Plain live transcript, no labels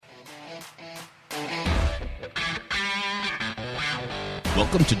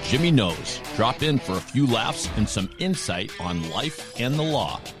Welcome to Jimmy Knows. Drop in for a few laughs and some insight on life and the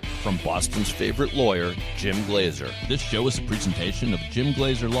law. From Boston's favorite lawyer, Jim Glazer. This show is a presentation of Jim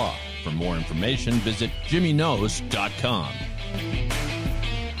Glazer Law. For more information, visit jimmyknows.com.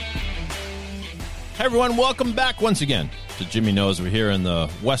 Hey everyone, welcome back once again to Jimmy Knows. We're here in the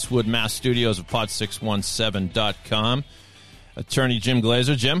Westwood, Mass studios of pod617.com. Attorney Jim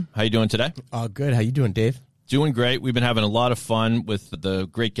Glazer. Jim, how you doing today? Good. How you doing, Dave? Doing great. We've been having a lot of fun with the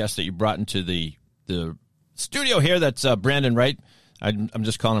great guest that you brought into the studio here. That's Brandon Wright. I'm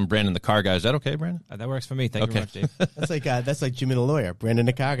just calling him Brandon the Car Guy. Is that okay, Brandon? That works for me. Thank you very much, Dave. That's like Jimmy the Lawyer, Brandon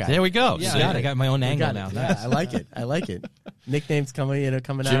the Car Guy. There we go. Yeah, I got my own angle now. Yeah, I like it. I like it. Nicknames coming Jimmy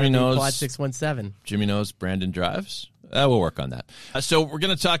out of knows, Pod 617. Jimmy knows Brandon drives. We'll work on that. So we're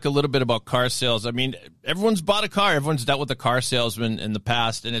going to talk a little bit about car sales. I mean, everyone's bought a car. Everyone's dealt with a car salesman in the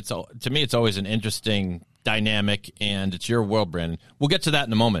past, and to me, it's always an interesting dynamic, and it's your world, Brandon. We'll get to that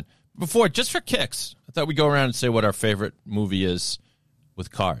in a moment. Before, just for kicks, I thought we'd go around and say what our favorite movie is with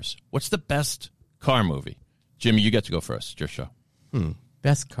cars. What's the best car movie? Jimmy, you get to go first. It's your show.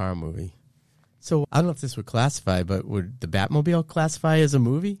 Best car movie. So I don't know if this would classify, but would the Batmobile classify as a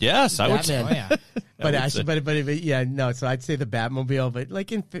movie? Yes, I would say. Oh, yeah. So I'd say the Batmobile. But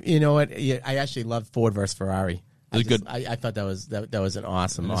like, you know what? Yeah, I actually loved Ford versus Ferrari. I thought that was an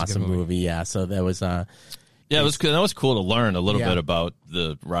awesome movie. Yeah. So that was. Yeah, it was cool. That was cool to learn a little bit about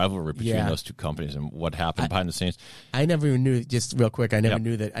the rivalry between those two companies and what happened behind the scenes. I never even knew. Just real quick, I never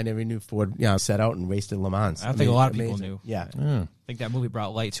knew Ford set out and raced in Le Mans. I think a lot of people knew. Yeah. I think that movie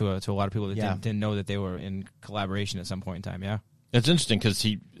brought light to a lot of people that didn't know that they were in collaboration at some point in time. Yeah. It's interesting because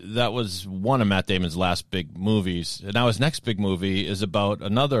that was one of Matt Damon's last big movies. And now his next big movie is about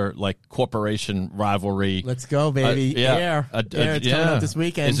another corporation rivalry. Let's go, baby. Air. It's coming out this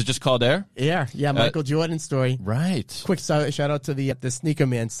weekend. Is it just called Air? Yeah. Michael Jordan story. Right. Quick shout out to the sneaker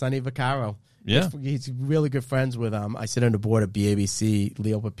man, Sonny Vaccaro. Yeah. He's really good friends with I sit on the board of BABC.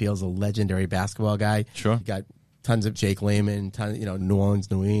 Leo Papil's a legendary basketball guy. Sure. He got tons of Jake Lehman, New Orleans,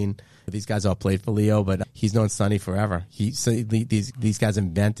 New England. These guys all played for Leo, but he's known Sonny forever. These guys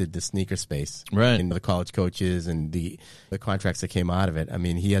invented the sneaker space, right? And the college coaches and the contracts that came out of it. I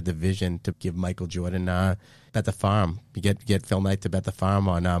mean, he had the vision to give Michael Jordan Bet the Farm. You get Phil Knight to bet the farm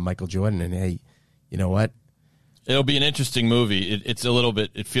on Michael Jordan, and hey, you know what? It'll be an interesting movie. It's a little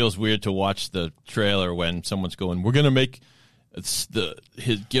bit. It feels weird to watch the trailer when someone's going, "We're going to make."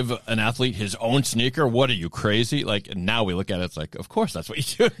 Give an athlete his own sneaker. What are you, crazy? And now we look at it, it's like, of course that's what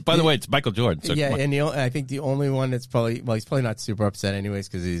you do. By the way, it's Michael Jordan. So and I think the only one that's he's probably not super upset anyways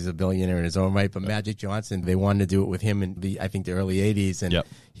because he's a billionaire in his own right. But Magic Johnson, they wanted to do it with him in the early '80s, and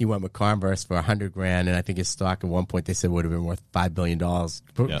he went with Converse for $100,000, and I think his stock at one point they said would have been worth $5 billion,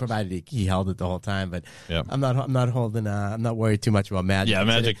 provided he held it the whole time. But I'm not worried too much about Magic. Yeah,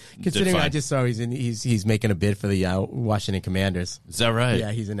 Magic. Considering I just saw he's making a bid for the Washington Commanders. Is that right?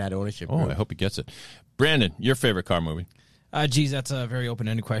 Yeah, he's in that ownership group. I hope he gets it. Brandon, your favorite car movie? Geez, that's a very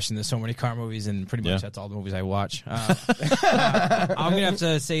open-ended question. There's so many car movies, and pretty much that's all the movies I watch. I'm going to have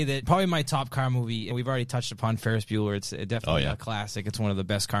to say that probably my top car movie, and we've already touched upon Ferris Bueller. It's definitely a classic. It's one of the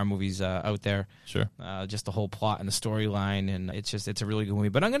best car movies out there. Sure. Just the whole plot and the storyline, and it's a really good movie.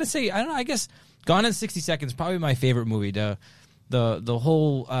 But I'm going to say, I guess Gone in 60 Seconds is probably my favorite movie. The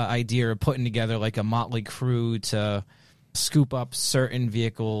whole idea of putting together like a motley crew to scoop up certain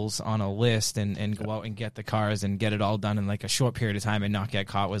vehicles on a list and go out and get the cars and get it all done in like a short period of time and not get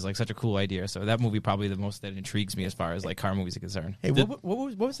caught was like such a cool idea. So that movie probably the most that intrigues me as far as like car movies are concerned. Hey, what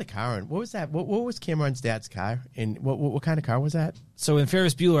was the car? What was that? What was Cameron's dad's car? And what kind of car was that? So in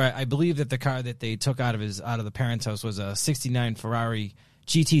Ferris Bueller, I believe that the car that they took out of the parents' house was a '69 Ferrari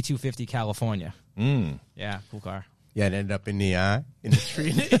GT 250 California. Yeah, cool car. Yeah, it ended up in the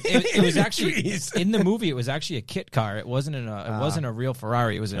tree. It was actually in the movie. It was actually a kit car. It wasn't a real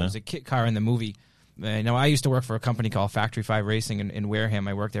Ferrari. It was a kit car in the movie. I used to work for a company called Factory 5 Racing in Wareham.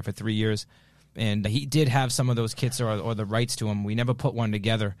 I worked there for 3 years, and he did have some of those kits or the rights to them. We never put one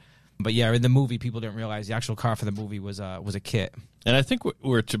together, but yeah, in the movie, people didn't realize the actual car for the movie was a kit. And I think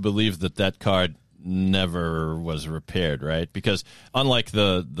we're to believe that car never was repaired, right? Because unlike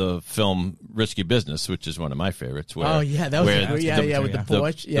the film Risky Business, which is one of my favorites, where with the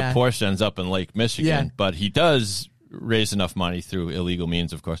Porsche, the Porsche ends up in Lake Michigan, but he does raise enough money through illegal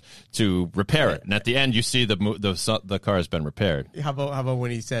means, of course, to repair it. And at the end, you see the car has been repaired. How about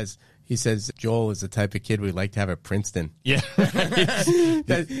when he says Joel is the type of kid we'd like to have at Princeton. Yeah. Princeton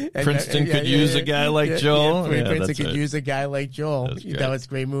could use a guy like Joel. Princeton could use a guy like Joel. That was a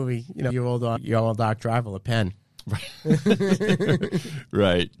great movie. Your old Doc Driver, Le Pen.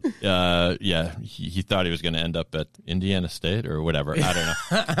 Right. Yeah. He thought he was going to end up at Indiana State or whatever. I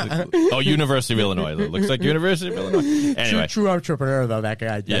don't know. Oh, University of Illinois. It looks like University of Illinois. Anyway. True entrepreneur, though, that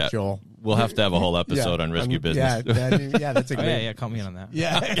guy, Joel. We'll have to have a whole episode on risky business. Yeah, that's a great. Yeah, call me in on that.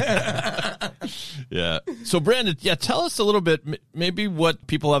 Yeah. Yeah. So, Brandon, tell us a little bit, maybe what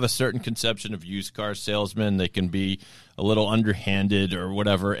people have a certain conception of used car salesmen. They can be a little underhanded or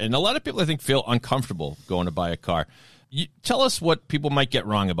whatever. And a lot of people, I think, feel uncomfortable going to buy a car. Tell us what people might get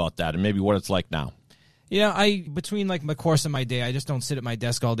wrong about that and maybe what it's like now. Between like the course of my day, I just don't sit at my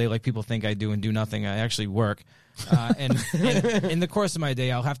desk all day like people think I do and do nothing. I actually work. And in the course of my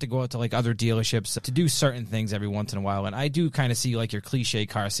day, I'll have to go out to like other dealerships to do certain things every once in a while. And I do kind of see like your cliche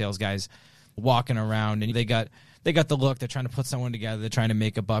car sales guys walking around, and they got the look. They're trying to put someone together. They're trying to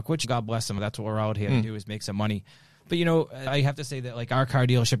make a buck, which God bless them. That's what we're out here to do, is make some money. But, I have to say that like our car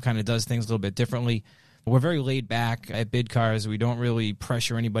dealership kind of does things a little bit differently. We're very laid back at Bid Cars. We don't really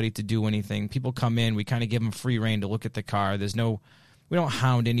pressure anybody to do anything. People come in, we kind of give them free reign to look at the car. We don't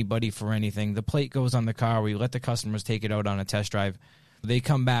hound anybody for anything. The plate goes on the car. We let the customers take it out on a test drive. They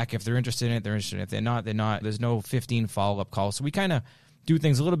come back. If they're interested in it, they're interested in it. If they're not, they're not. There's no 15 follow-up calls. So we kind of do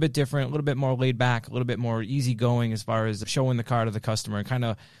things a little bit different, a little bit more laid back, a little bit more easygoing as far as showing the car to the customer and kind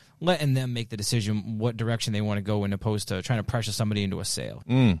of letting them make the decision what direction they want to go in, opposed to trying to pressure somebody into a sale.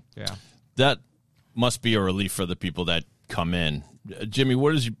 Yeah. That must be a relief for the people that come in. Jimmy,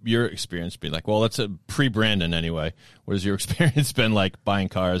 what has your experience been like? Well, that's a pre-Brandon anyway. What has your experience been like buying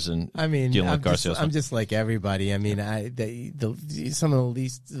cars and dealing with car sales? I'm just like everybody. I mean, some of the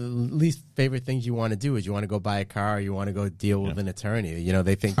least favorite things you want to do is you want to go buy a car, or you want to go deal with an attorney.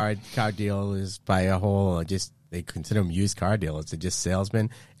 They think car dealers by a whole they consider them used car dealers. They're just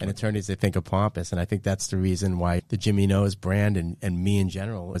salesmen, and attorneys they think are pompous. And I think that's the reason why the Jimmy Knows brand and me in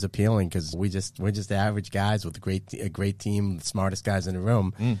general is appealing, because we're just average guys with a great team, the smartest guys in the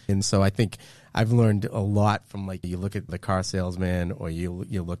room. And so I think I've learned a lot from, like, you look at the car salesman or you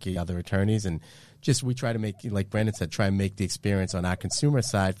look at other attorneys, and just we try to make, like Brandon said, try and make the experience on our consumer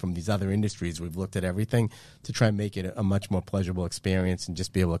side from these other industries. We've looked at everything to try and make it a much more pleasurable experience, and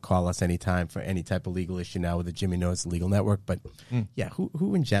just be able to call us anytime for any type of legal issue now with the Jimmy Knows Legal Network. But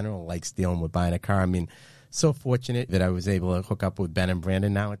who in general likes dealing with buying a car? I mean, so fortunate that I was able to hook up with Ben and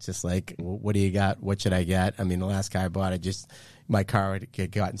Brandon now. It's just like, what do you got? What should I get? I mean, the last car I bought, my car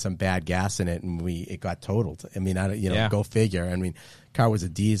had gotten some bad gas in it, and it got totaled. I mean, go figure. I mean, car was a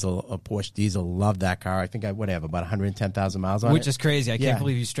Porsche diesel. Loved that car. I think I have about 110,000 miles on it. Which is crazy. I can't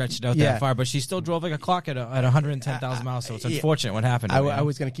believe you stretched it out that far. But she still drove like a clock at 110,000 miles, so it's unfortunate what happened. I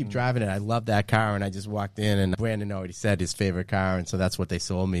was going to keep driving it. I loved that car, and I just walked in, and Brandon already said his favorite car, and so that's what they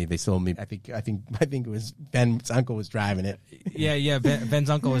sold me. They sold me, I think it was Ben's uncle was driving it. Yeah. Ben's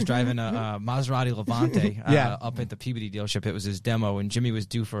uncle was driving a Maserati Levante up at the Peabody dealership. It was his demo, and Jimmy was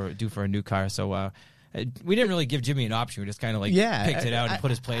due for a new car, so we didn't really give Jimmy an option. We just kind of picked it out and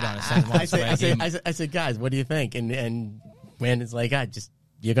put his plate on it. I said, guys, what do you think? And Brandon's like,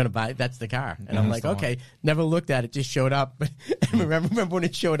 you're going to buy it. That's the car. And I'm like, okay, never looked at it, just showed up. And remember when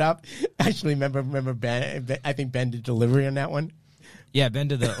it showed up? Actually, remember Ben, I think Ben did delivery on that one. Yeah, Ben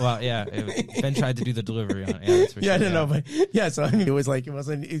did Ben tried to do the delivery on it. Yeah, that's for sure. I don't know, but so I mean, it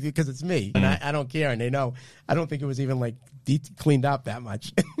wasn't because it's me, and I don't care, and they know. I don't think it was even cleaned up that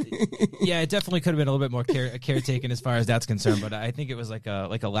much. Yeah, it definitely could have been a little bit more caretaken as far as that's concerned, but I think it was like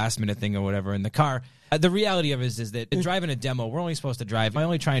a last minute thing or whatever. In the car, the reality of it is that driving a demo, we're only supposed to drive. I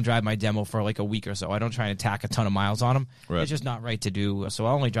only try and drive my demo for like a week or so. I don't try and tack a ton of miles on them. Right. It's just not right to do. So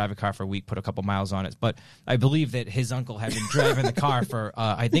I only drive a car for a week, put a couple miles on it. But I believe that his uncle had been driving the car for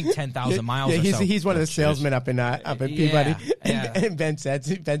I think 10,000 miles. Yeah, or so. He's one of the salesmen up in Peabody. And Ben said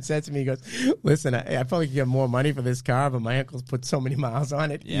to me, he goes, "Listen, I probably could get more money for this car, but my uncle's put so many miles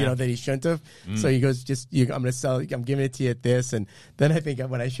on it, that he shouldn't have. So he goes, I'm going to sell. I'm giving it to you at this." And then I think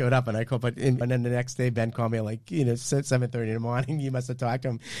when I showed up and I called, and then the next day Ben called me at 7:30 in the morning. You must have talked to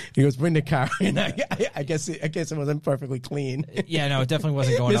him. He goes, "Bring the car." And I guess it wasn't perfectly clean. Yeah, no, it definitely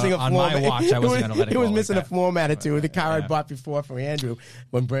wasn't going on my watch. I wasn't going to let it go. It was missing like a format or two. The car I bought before for Andrew,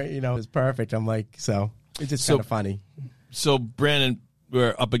 when it was perfect. I'm like, so it's just kind of funny. So Brandon,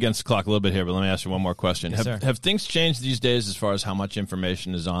 we're up against the clock a little bit here, but let me ask you one more question. Yes, have things changed these days as far as how much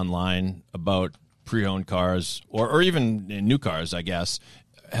information is online about pre-owned cars or even new cars, I guess?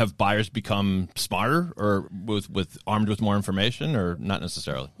 Have buyers become smarter or armed with more information, or not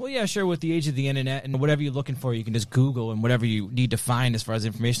necessarily? Well, yeah, sure. With the age of the internet and whatever you're looking for, you can just Google, and whatever you need to find as far as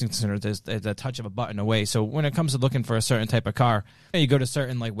information is concerned, there's a touch of a button away. So when it comes to looking for a certain type of car, you go to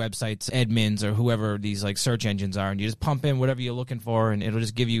certain websites, Edmunds or whoever these search engines are, and you just pump in whatever you're looking for, and it'll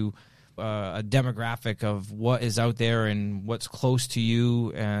just give you a demographic of what is out there and what's close to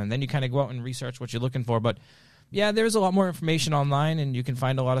you, and then you kind of go out and research what you're looking for. But yeah, there's a lot more information online, and you can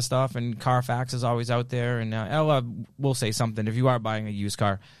find a lot of stuff, and Carfax is always out there. And Ella will say something. If you are buying a used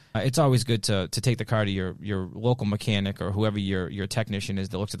car, it's always good to take the car to your local mechanic or whoever your technician is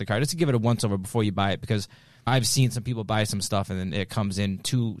that looks at the car, just to give it a once-over before you buy it, because I've seen some people buy some stuff and then it comes in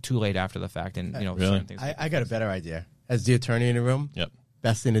too late after the fact. And, Really? certain things. I got a better idea. As the attorney in the room, Yep.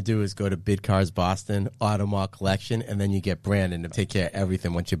 best thing to do is go to Bid Cars Boston, Automall Collection, and then you get Brandon to take care of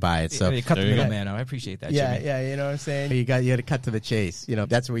everything once you buy it. So you cut the There you go. middleman out. I appreciate that, yeah, Jimmy. yeah, you know what I'm saying? You got to cut to the chase.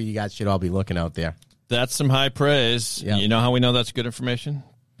 That's where you guys should all be looking out there. That's some high praise. Yeah. You know how we know that's good information?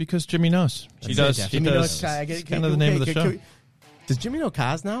 Because Jimmy knows. He That's does. it, He Jimmy does. knows. It's kind of the name of the show. Does Jimmy know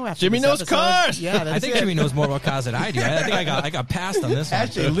cars now? After Jimmy this knows episode? cars! Yeah, that's I think it. Jimmy knows more about cars than I do. I think I got passed on this one.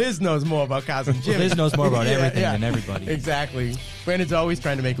 Actually, Liz knows more about cars than Jimmy. Liz knows more about Yeah, everything yeah. than everybody. Exactly. Brandon's always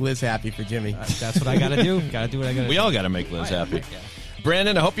trying to make Liz happy for Jimmy. That's what I got to do. Got to do what I got to do. We all got to make Liz happy. Yeah.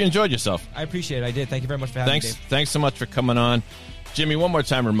 Brandon, I hope you enjoyed yourself. I appreciate it. I did. Thank you very much for having me, Dave. Thanks so much for coming on. Jimmy, one more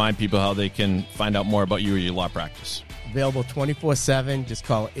time, remind people how they can find out more about you or your law practice. Available 24/7. Just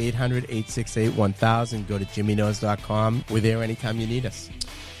call 800-868-1000. Go to jimmyknows.com. We're there anytime you need us.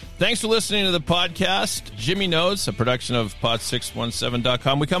 Thanks for listening to the podcast. Jimmy Knows, a production of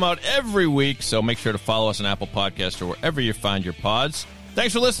pod617.com. We come out every week, so make sure to follow us on Apple Podcasts or wherever you find your pods.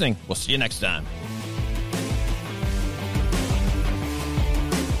 Thanks for listening. We'll see you next time.